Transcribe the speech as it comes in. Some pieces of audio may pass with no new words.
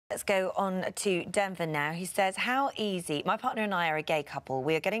Let's go on to Denver now. He says, how easy... My partner and I are a gay couple.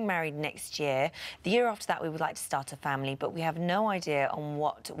 We are getting married next year. The year after that, we would like to start a family, but we have no idea on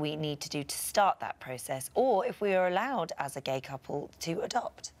what we need to do to start that process, or if we are allowed, as a gay couple, to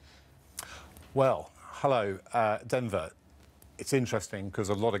adopt. Well, hello, Denver. It's interesting because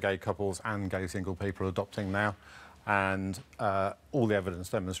a lot of gay couples and gay single people are adopting now, and all the evidence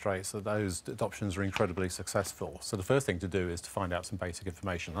demonstrates that those adoptions are incredibly successful. So the first thing to do is to find out some basic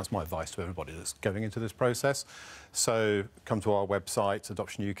information. That's my advice to everybody that's going into this process. So come to our website,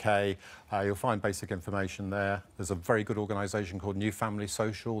 Adoption UK. You'll find basic information there. There's a very good organisation called New Family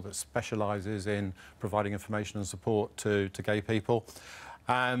Social that specialises in providing information and support to gay people.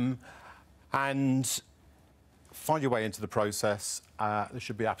 And find your way into the process. There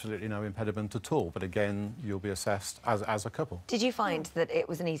should be absolutely no impediment at all, but again, you'll be assessed as a couple. Did you find that it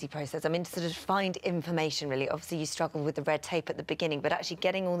was an easy process? I mean, to sort of find information, really. Obviously, you struggled with the red tape at the beginning, but actually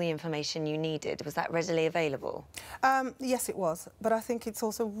getting all the information you needed, was that readily available? Yes, it was, but I think it's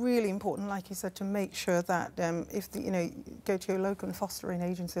also really important, like you said, to make sure that if you go to your local fostering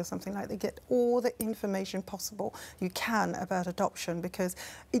agency or something like that, get all the information possible you can about adoption, because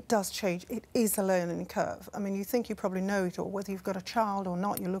it does change. It is a learning curve. I mean, you think you probably know it all, whether you've got a child or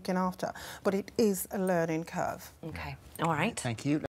not you're looking after, but it is a learning curve. OK, all right. Thank you.